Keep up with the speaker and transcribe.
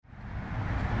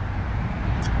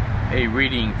A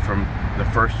reading from the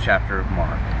first chapter of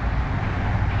Mark.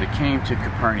 They came to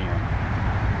Capernaum,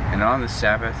 and on the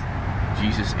Sabbath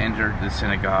Jesus entered the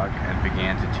synagogue and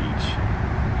began to teach.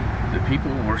 The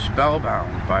people were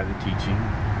spellbound by the teaching,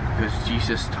 because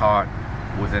Jesus taught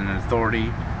with an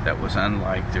authority that was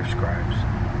unlike their scribes.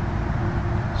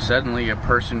 Suddenly a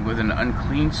person with an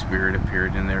unclean spirit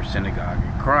appeared in their synagogue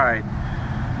and cried,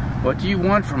 "What do you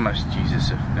want from us,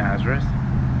 Jesus of Nazareth?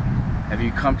 Have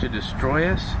you come to destroy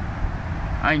us?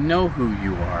 I know who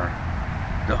you are,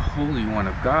 the Holy One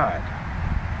of God."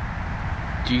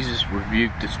 Jesus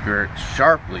rebuked the spirit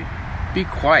sharply. "Be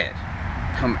quiet.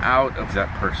 Come out of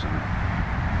that person."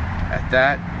 At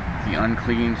that, the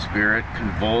unclean spirit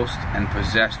convulsed and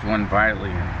possessed one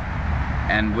violently,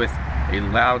 and with a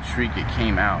loud shriek it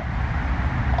came out.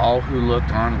 All who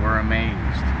looked on were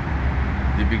amazed.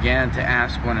 They began to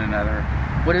ask one another,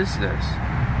 "What is this?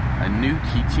 A new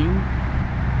teaching?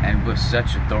 And with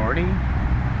such authority?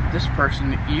 This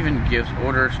person even gives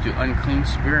orders to unclean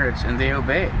spirits, and they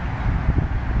obey."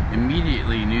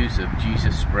 Immediately news of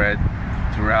Jesus spread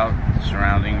throughout the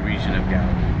surrounding region of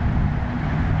Galilee.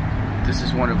 This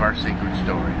is one of our sacred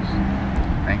stories.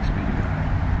 Thanks be to God.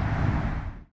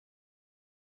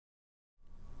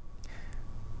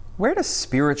 Where does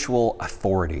spiritual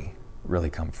authority really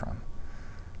come from?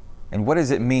 And what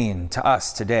does it mean to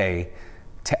us today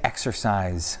to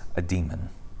exorcise a demon?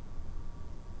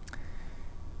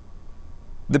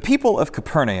 The people of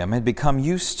Capernaum had become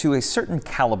used to a certain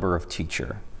caliber of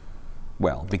teacher.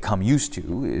 Well, become used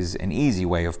to is an easy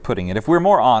way of putting it. If we're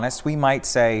more honest, we might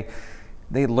say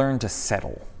they learned to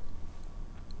settle.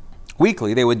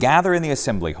 Weekly, they would gather in the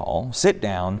assembly hall, sit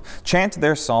down, chant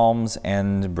their psalms,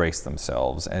 and brace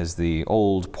themselves as the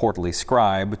old portly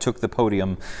scribe took the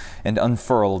podium and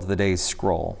unfurled the day's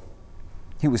scroll.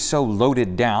 He was so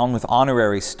loaded down with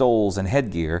honorary stoles and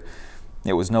headgear,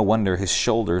 it was no wonder his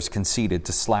shoulders conceded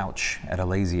to slouch at a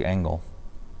lazy angle.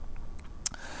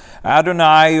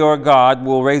 "Adonai, your God,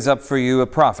 will raise up for you a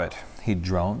prophet," he'd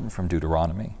drone from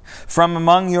Deuteronomy. "From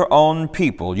among your own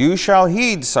people you shall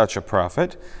heed such a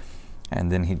prophet." And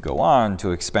then he'd go on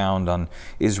to expound on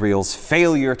Israel's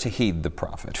failure to heed the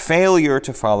prophet, failure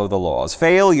to follow the laws,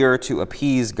 failure to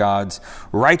appease God's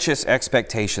righteous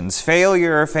expectations,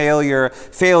 failure,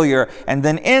 and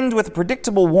then end with a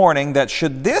predictable warning that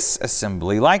should this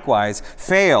assembly likewise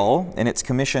fail in its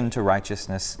commission to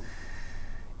righteousness,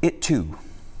 it too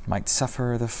might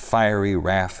suffer the fiery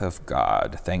wrath of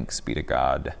God. Thanks be to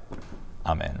God.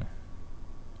 Amen.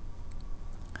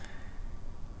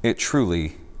 It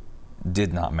truly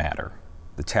did not matter,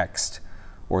 the text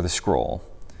or the scroll.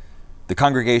 The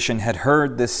congregation had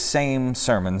heard this same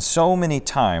sermon so many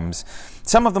times,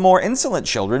 some of the more insolent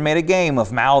children made a game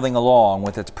of mouthing along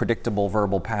with its predictable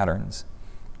verbal patterns.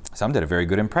 Some did a very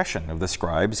good impression of the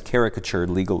scribes'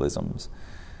 caricatured legalisms.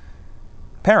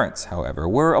 Parents, however,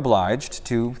 were obliged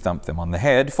to thump them on the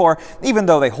head, for even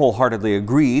though they wholeheartedly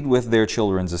agreed with their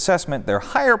children's assessment, their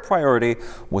higher priority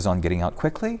was on getting out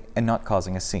quickly and not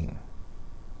causing a scene.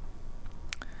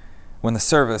 When the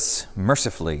service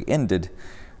mercifully ended,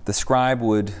 the scribe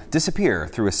would disappear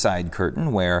through a side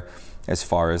curtain where, as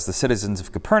far as the citizens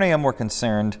of Capernaum were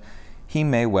concerned, he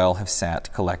may well have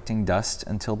sat collecting dust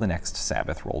until the next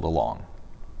Sabbath rolled along.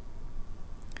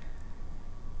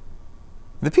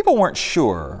 The people weren't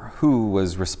sure who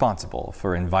was responsible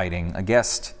for inviting a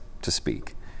guest to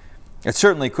speak. It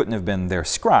certainly couldn't have been their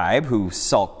scribe, who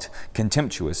sulked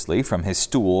contemptuously from his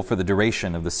stool for the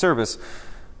duration of the service,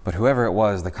 but whoever it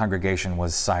was, the congregation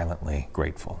was silently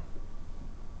grateful.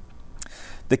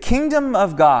 "The kingdom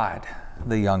of God,"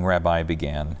 the young rabbi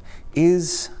began,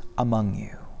 "is among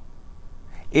you.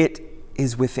 It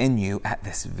is within you at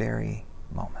this very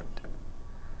moment.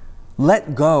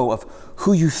 Let go of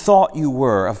who you thought you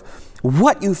were, of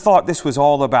what you thought this was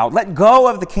all about. Let go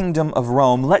of the kingdom of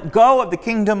Rome. Let go of the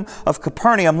kingdom of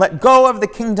Capernaum. Let go of the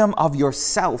kingdom of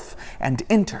yourself and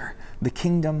enter the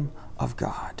kingdom of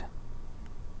God.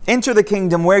 Enter the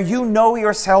kingdom where you know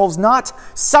yourselves not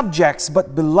subjects,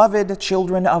 but beloved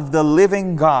children of the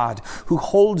living God, who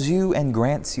holds you and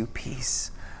grants you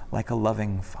peace like a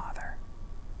loving Father."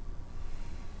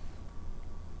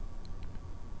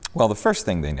 Well, the first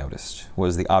thing they noticed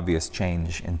was the obvious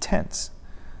change in tense.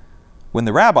 When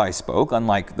the rabbi spoke,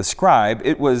 unlike the scribe,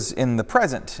 it was in the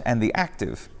present and the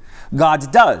active.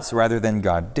 God does rather than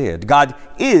God did. God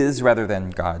is rather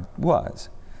than God was.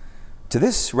 To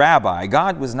this rabbi,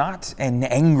 God was not an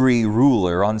angry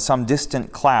ruler on some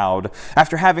distant cloud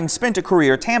after having spent a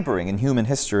career tampering in human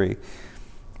history,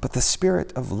 but the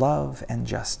spirit of love and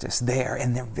justice there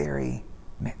in their very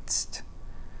midst,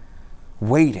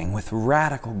 waiting with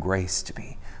radical grace to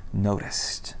be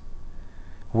noticed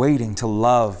waiting to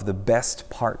love the best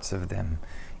parts of them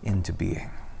into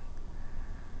being.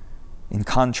 In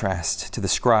contrast to the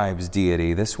scribe's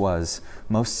deity, this was,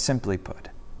 most simply put,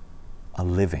 a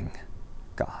living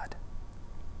God.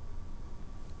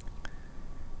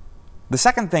 The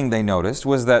second thing they noticed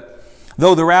was that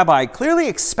though the rabbi clearly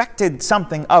expected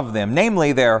something of them,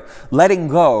 namely their letting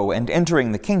go and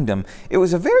entering the kingdom, it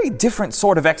was a very different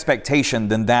sort of expectation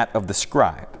than that of the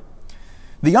scribe.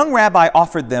 The young rabbi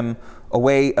offered them a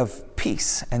way of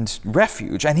peace and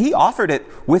refuge, and he offered it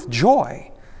with joy.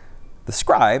 The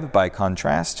scribe, by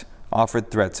contrast,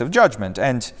 offered threats of judgment,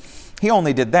 and he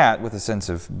only did that with a sense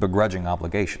of begrudging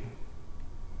obligation.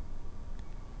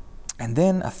 And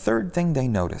then a third thing they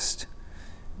noticed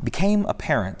became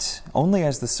apparent only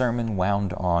as the sermon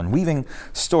wound on, weaving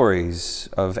stories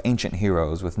of ancient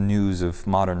heroes with news of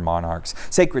modern monarchs,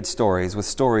 sacred stories with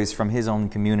stories from his own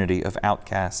community of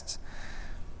outcasts.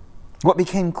 What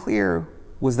became clear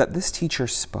was that this teacher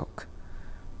spoke,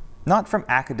 not from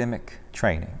academic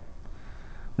training,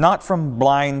 not from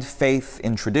blind faith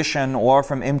in tradition or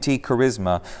from empty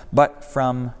charisma, but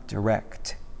from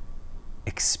direct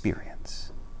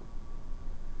experience.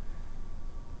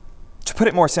 To put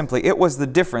it more simply, it was the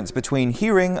difference between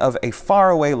hearing of a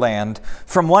faraway land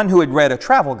from one who had read a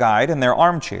travel guide in their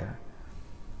armchair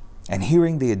and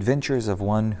hearing the adventures of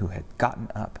one who had gotten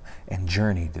up and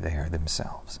journeyed there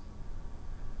themselves.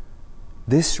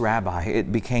 This rabbi,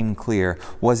 it became clear,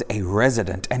 was a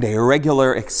resident and a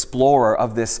regular explorer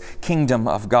of this kingdom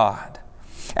of God,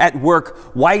 at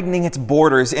work widening its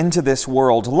borders into this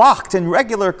world, locked in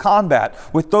regular combat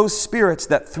with those spirits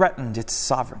that threatened its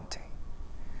sovereignty.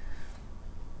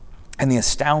 And the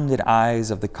astounded eyes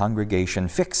of the congregation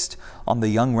fixed on the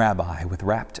young rabbi with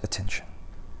rapt attention.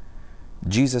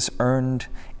 Jesus earned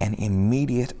an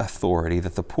immediate authority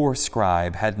that the poor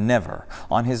scribe had never,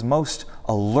 on his most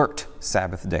alert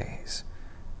Sabbath days,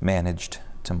 managed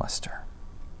to muster.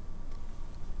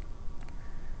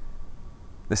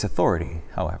 This authority,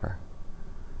 however,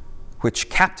 which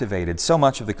captivated so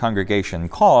much of the congregation,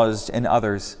 caused in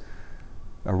others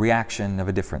a reaction of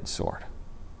a different sort.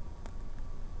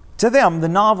 To them, the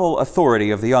novel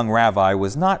authority of the young rabbi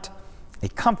was not a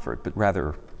comfort, but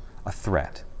rather a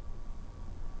threat.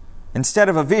 Instead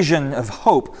of a vision of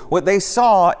hope, what they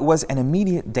saw was an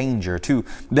immediate danger to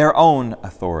their own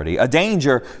authority, a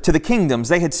danger to the kingdoms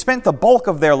they had spent the bulk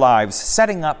of their lives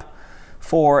setting up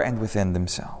for and within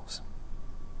themselves.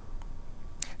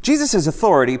 Jesus'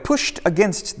 authority pushed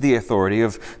against the authority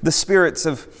of the spirits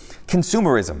of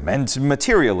consumerism and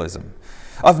materialism,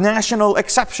 of national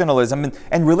exceptionalism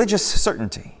and religious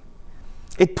certainty.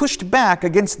 It pushed back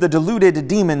against the deluded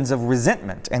demons of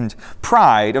resentment and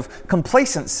pride, of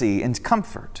complacency and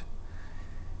comfort.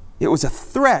 It was a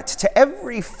threat to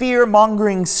every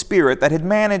fear-mongering spirit that had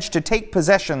managed to take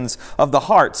possessions of the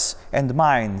hearts and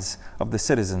minds of the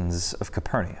citizens of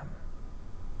Capernaum.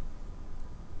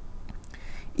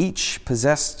 Each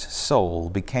possessed soul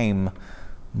became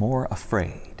more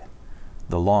afraid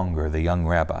the longer the young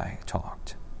rabbi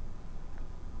talked.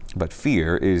 But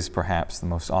fear is perhaps the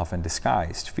most often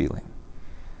disguised feeling.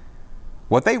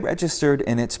 What they registered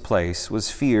in its place was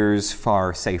fear's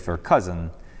far safer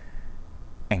cousin,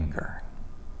 anger.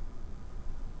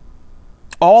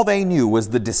 All they knew was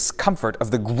the discomfort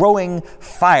of the growing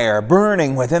fire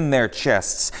burning within their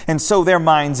chests, and so their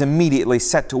minds immediately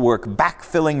set to work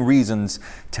backfilling reasons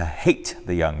to hate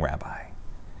the young rabbi.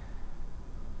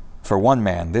 For one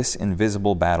man, this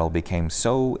invisible battle became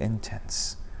so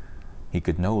intense he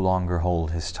could no longer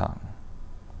hold his tongue.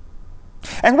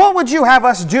 "And what would you have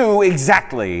us do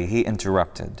exactly?" he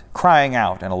interrupted, crying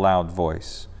out in a loud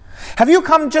voice. "Have you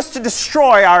come just to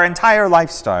destroy our entire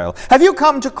lifestyle? Have you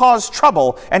come to cause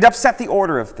trouble and upset the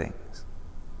order of things?"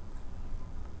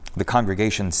 The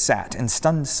congregation sat in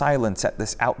stunned silence at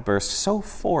this outburst so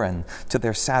foreign to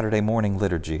their Saturday morning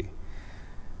liturgy.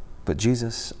 But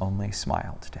Jesus only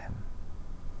smiled to him.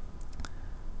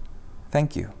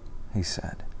 "Thank you," he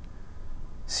said,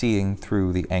 seeing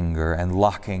through the anger and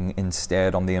locking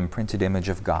instead on the imprinted image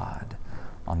of God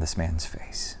on this man's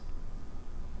face.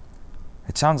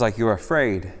 "It sounds like you're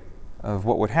afraid of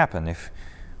what would happen if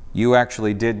you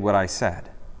actually did what I said.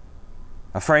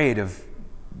 Afraid of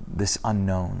this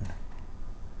unknown."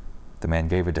 The man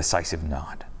gave a decisive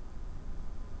nod.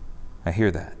 "I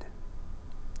hear that,"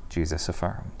 Jesus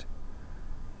affirmed.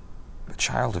 "But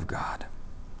child of God,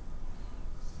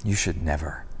 you should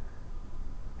never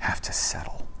have to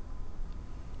settle.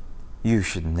 You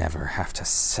should never have to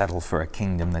settle for a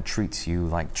kingdom that treats you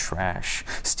like trash,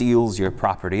 steals your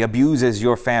property, abuses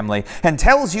your family, and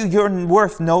tells you you're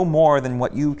worth no more than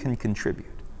what you can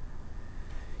contribute.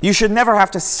 You should never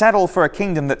have to settle for a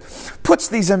kingdom that puts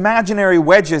these imaginary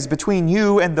wedges between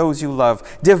you and those you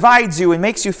love, divides you and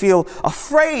makes you feel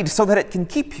afraid so that it can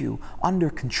keep you under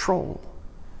control.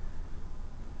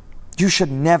 You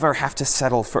should never have to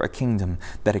settle for a kingdom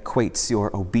that equates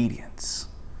your obedience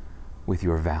with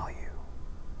your value.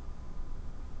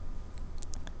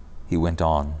 He went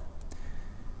on.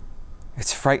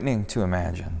 It's frightening to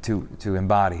imagine, to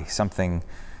embody something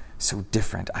so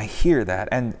different. I hear that,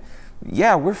 and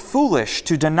yeah, we're foolish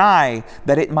to deny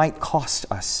that it might cost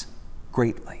us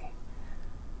greatly.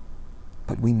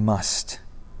 But we must,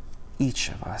 each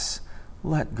of us,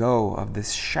 let go of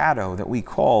this shadow that we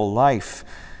call life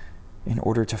in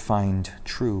order to find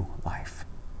true life.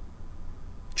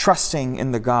 Trusting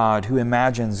in the God who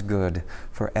imagines good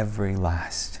for every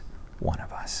last one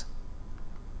of us.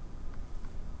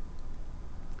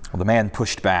 Well, the man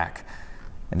pushed back,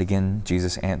 and again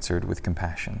Jesus answered with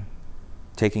compassion,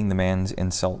 taking the man's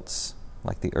insults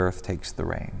like the earth takes the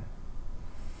rain.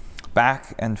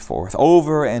 Back and forth,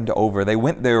 over and over, they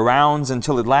went their rounds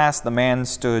until at last the man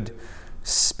stood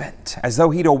spent, as though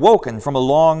he'd awoken from a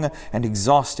long and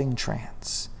exhausting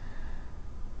trance.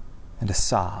 And a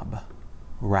sob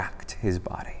racked his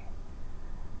body.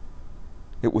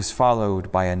 It was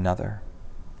followed by another,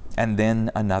 and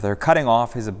then another, cutting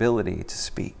off his ability to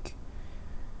speak.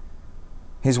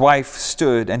 His wife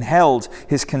stood and held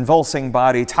his convulsing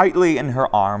body tightly in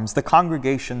her arms, the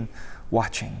congregation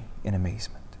watching in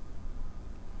amazement.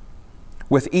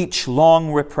 With each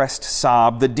long repressed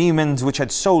sob, the demons which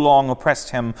had so long oppressed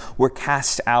him were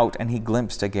cast out, and he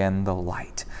glimpsed again the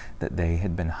light that they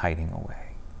had been hiding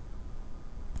away.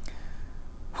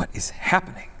 What is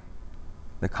happening?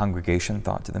 The congregation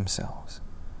thought to themselves.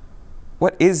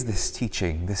 What is this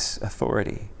teaching, this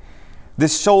authority?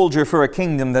 This soldier for a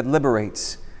kingdom that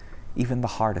liberates even the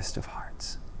hardest of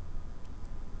hearts.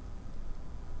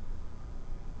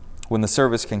 When the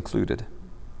service concluded,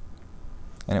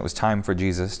 and it was time for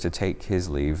Jesus to take his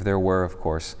leave, there were, of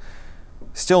course,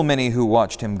 still many who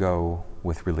watched him go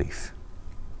with relief,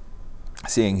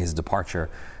 seeing his departure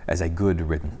as a good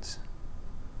riddance.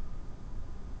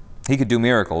 He could do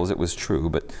miracles, it was true,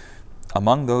 but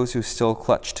among those who still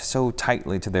clutched so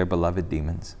tightly to their beloved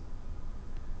demons,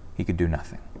 he could do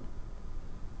nothing.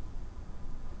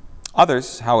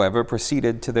 Others, however,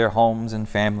 proceeded to their homes and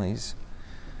families,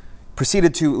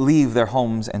 proceeded to leave their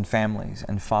homes and families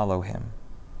and follow him.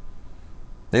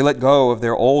 They let go of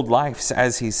their old lives,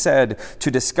 as he said,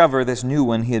 to discover this new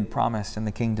one he had promised in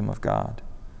the kingdom of God.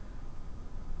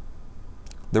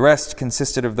 The rest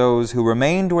consisted of those who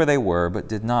remained where they were, but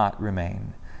did not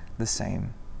remain the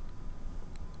same.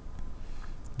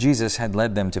 Jesus had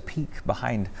led them to peek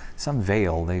behind some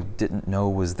veil they didn't know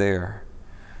was there,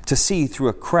 to see through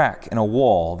a crack in a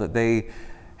wall that they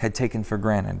had taken for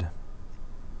granted.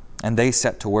 And they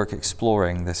set to work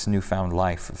exploring this newfound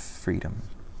life of freedom.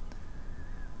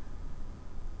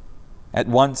 At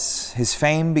once, his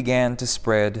fame began to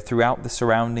spread throughout the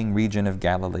surrounding region of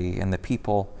Galilee, and the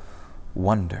people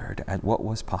wondered at what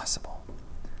was possible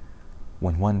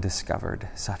when one discovered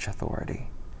such authority,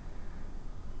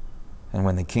 and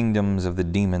when the kingdoms of the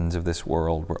demons of this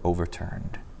world were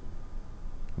overturned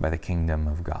by the kingdom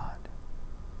of God.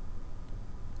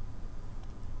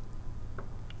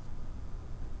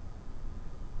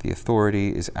 The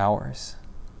authority is ours,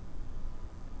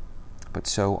 but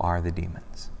so are the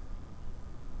demons.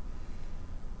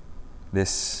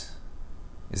 This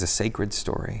is a sacred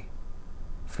story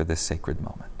for this sacred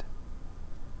moment.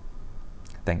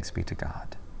 Thanks be to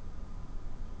God.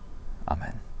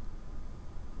 Amen.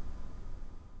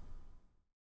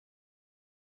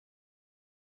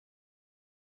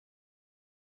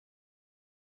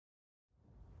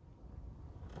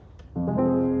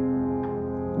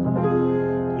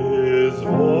 His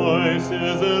voice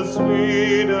is as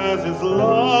sweet as his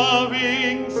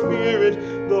loving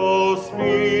spirit, though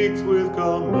speaks with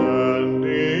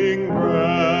commanding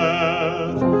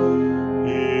breath.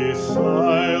 He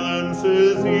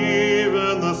silences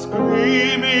even the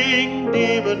screaming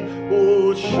demon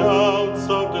who shouts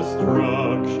of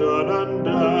destruction and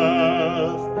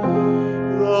death.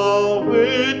 The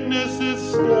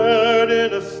witnesses stared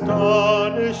in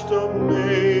astonished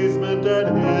amazement at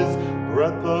his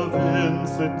breath of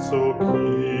incense so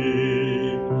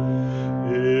keen.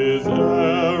 His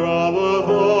air of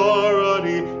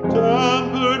authority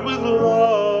tempered with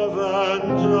love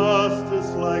and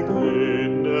justice like they'd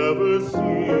never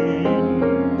seen.